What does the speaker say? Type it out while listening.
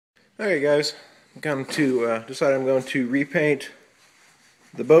Alright guys, I'm going to decide I'm going to repaint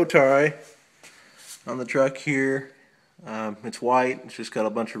the bow tie on the truck here. It's white, it's just got a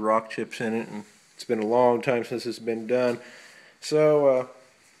bunch of rock chips in it, and it's been a long time since it's been done. So I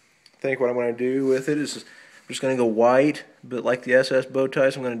think what I'm going to do with it is I'm just going to go white, but like the SS bow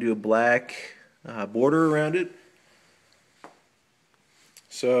ties, I'm going to do a black border around it.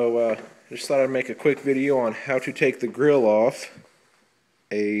 So I just thought I'd make a quick video on how to take the grill off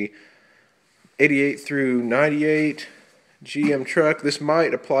a 88 through 98 GM truck. This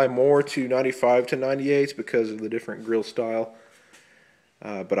might apply more to 95 to 98s because of the different grill style,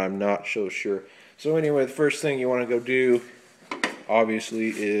 but I'm not so sure. So anyway, the first thing you want to go do, obviously,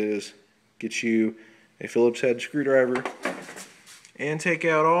 is get you a Phillips head screwdriver and take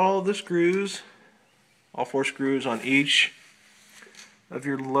out all the screws, all 4 screws on each of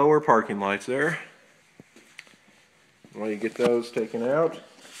your lower parking lights there. While you get those taken out,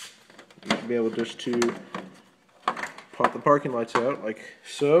 you should be able just to pop the parking lights out like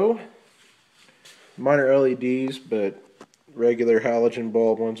so. Mine are LEDs, but regular halogen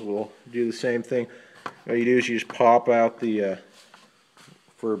bulb ones will do the same thing. All you do is you just pop out the,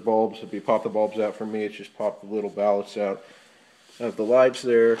 for bulbs, if you pop the bulbs out, for me it's just pop the little ballasts out of the lights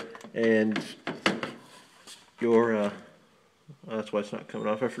there, and your, that's why it's not coming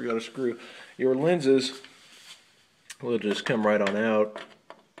off, I forgot a screw. Your lenses will just come right on out.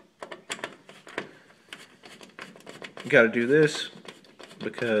 You got to do this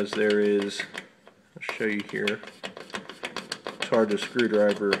because there is, I'll show you here, it's hard to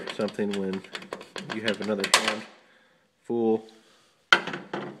screwdriver something when you have another hand full.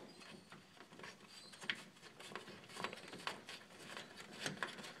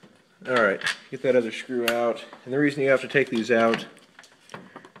 Alright, get that other screw out, and the reason you have to take these out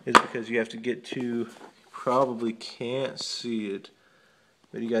is because you have to get to, probably can't see it,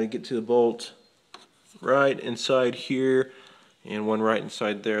 but you got to get to the bolt right inside here and one right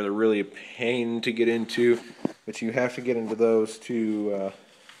inside there. They're really a pain to get into, but you have to get into those to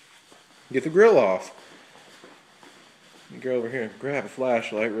get the grill off. Let me go over here and grab a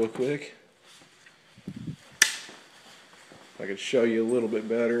flashlight real quick. If I could show you a little bit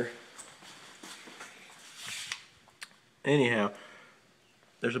better. Anyhow,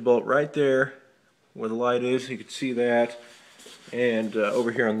 there's a bolt right there where the light is, you can see that. And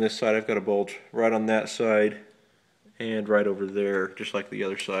over here on this side, I've got a bolt right on that side and right over there, just like the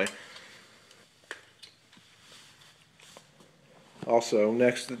other side. Also,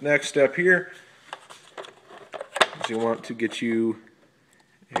 the next step here is you want to get you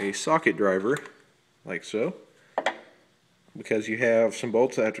a socket driver, like so, because you have some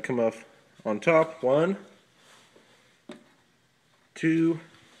bolts that have to come off on top. 1, 2,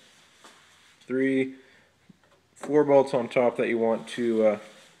 3, 4 bolts on top that you want to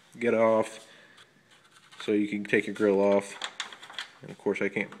get off so you can take your grill off. And of course I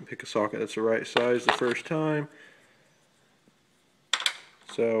can't pick a socket that's the right size the first time.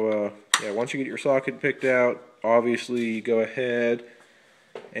 So yeah, once you get your socket picked out, obviously you go ahead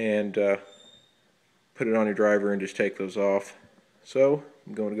and put it on your driver and just take those off. So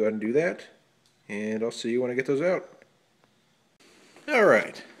I'm going to go ahead and do that, and I'll see you when I get those out.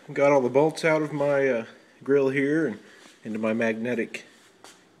 Alright, got all the bolts out of my grill here and into my magnetic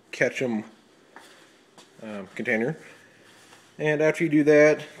catch-em container. And after you do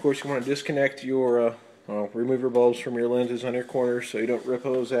that, of course, you want to disconnect your remove your bulbs from your lenses on your corners so you don't rip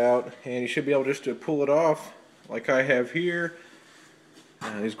those out, and you should be able just to pull it off like I have here.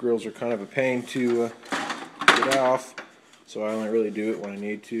 These grills are kind of a pain to get off, so I only really do it when I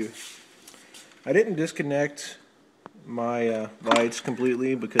need to. I didn't disconnect my lights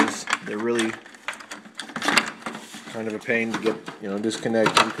completely because they're really kind of a pain to get,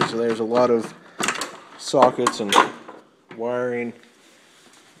 disconnected, because there's a lot of sockets and wiring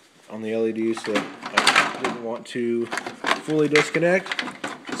on the LEDs that I didn't want to fully disconnect.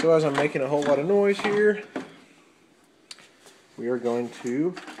 So as I'm making a whole lot of noise here, we are going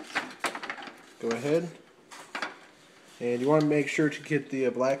to go ahead, and you want to make sure to get the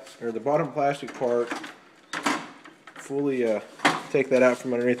the bottom plastic part fully take that out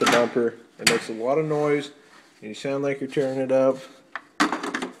from underneath the bumper. It makes a lot of noise and you sound like you're tearing it up,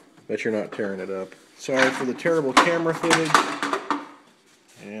 but you're not tearing it up. Sorry for the terrible camera footage,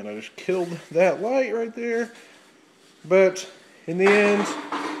 and I just killed that light right there, but in the end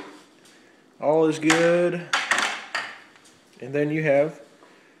all is good, and then you have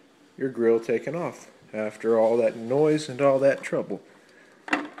your grill taken off after all that noise and all that trouble.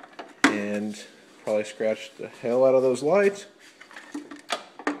 And probably scratched the hell out of those lights,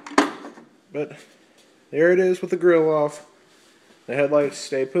 but there it is with the grill off. The headlights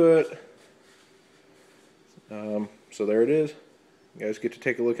stay put. So there it is. You guys get to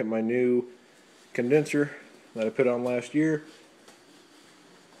take a look at my new condenser that I put on last year.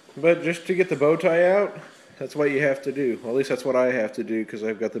 But just to get the bow tie out, that's what you have to do. Well, at least that's what I have to do, because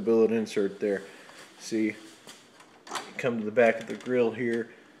I've got the billet insert there. See, come to the back of the grill here,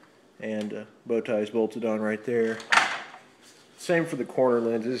 and bow tie is bolted on right there. Same for the corner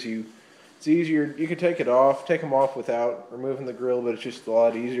lenses. It's easier. You can take them off without removing the grill, but it's just a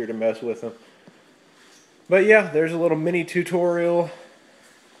lot easier to mess with them. But yeah, there's a little mini tutorial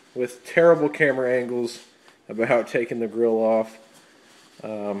with terrible camera angles about taking the grill off.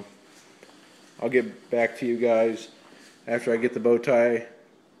 I'll get back to you guys after I get the bow tie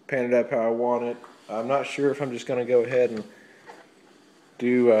painted up how I want it. I'm not sure if I'm just going to go ahead and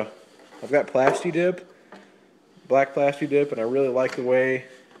do, I've got Plasti-Dip, black Plasti-Dip, and I really like the way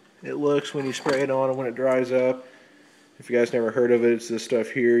it looks when you spray it on and when it dries up. If you guys never heard of it, it's this stuff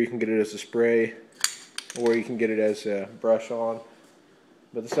here. You can get it as a spray, or you can get it as a brush on.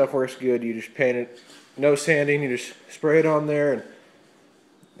 But the stuff works good. You just paint it, no sanding, you just spray it on there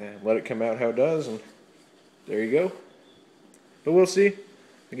and let it come out how it does, and there you go. But we'll see.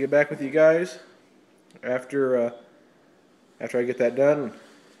 I'll get back with you guys after I get that done and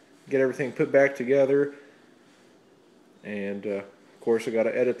get everything put back together. And of course, I got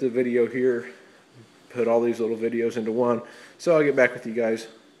to edit the video here, put all these little videos into one. So I'll get back with you guys.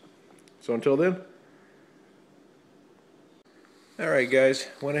 So until then. Alright guys,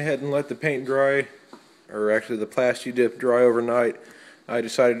 went ahead and let the paint dry, or actually the Plasti-Dip dry overnight. I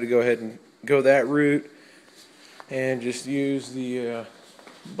decided to go ahead and go that route and just use the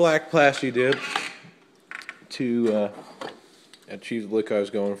black Plasti-Dip to achieve the look I was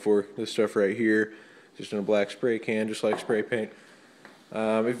going for. This stuff right here, just in a black spray can, just like spray paint.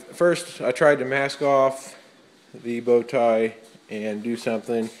 First, I tried to mask off the bow tie and do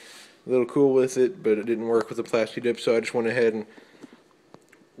something a little cool with it, but it didn't work with the Plasti-Dip, so I just went ahead and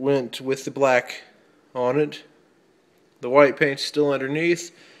went with the black on it. The white paint's still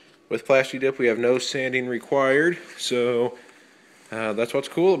underneath. With Plasti-Dip, we have no sanding required, so that's what's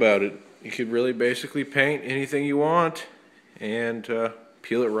cool about it. You could really basically paint anything you want and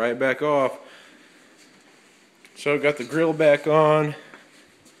peel it right back off. So I've got the grill back on,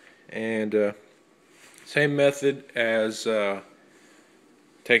 and same method as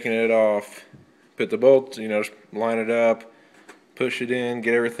taking it off. Put the bolts, just line it up, push it in,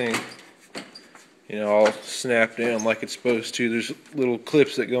 get everything all snapped in like it's supposed to. There's little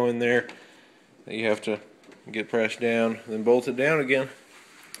clips that go in there that you have to get pressed down, then bolt it down again.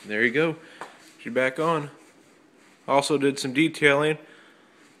 There you go. You're back on. Also did some detailing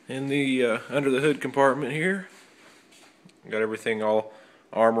in the under the hood compartment here. Got everything all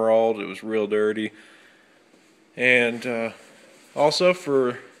armor-alled. It was real dirty. And also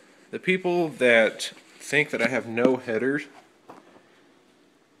for the people that think that I have no headers,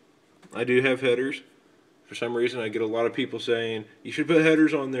 I do have headers. For some reason I get a lot of people saying, you should put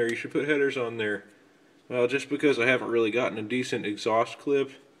headers on there, you should put headers on there. Well, just because I haven't really gotten a decent exhaust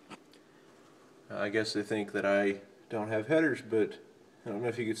clip, I guess they think that I don't have headers, but I don't know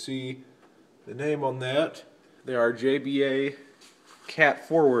if you can see the name on that. They are JBA Cat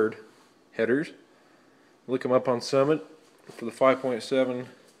Forward headers. Look them up on Summit for the 5.7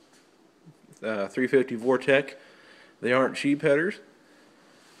 350 Vortec. They aren't cheap headers.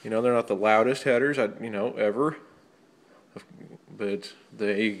 They're not the loudest headers ever, but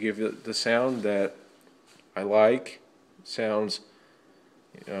they give it the sound that I like. Sounds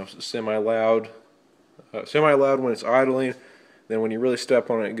semi-loud when it's idling. Then when you really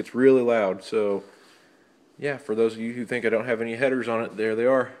step on it, it gets really loud. So yeah, for those of you who think I don't have any headers on it, there they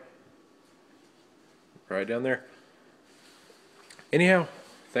are, right down there. Anyhow,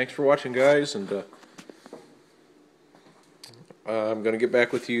 thanks for watching, guys, and I'm going to get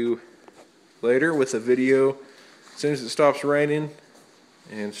back with you later with a video. As soon as it stops raining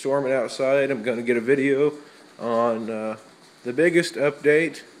and storming outside, I'm going to get a video on the biggest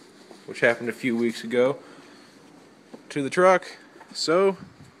update, which happened a few weeks ago, to the truck. So,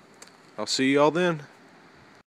 I'll see you all then.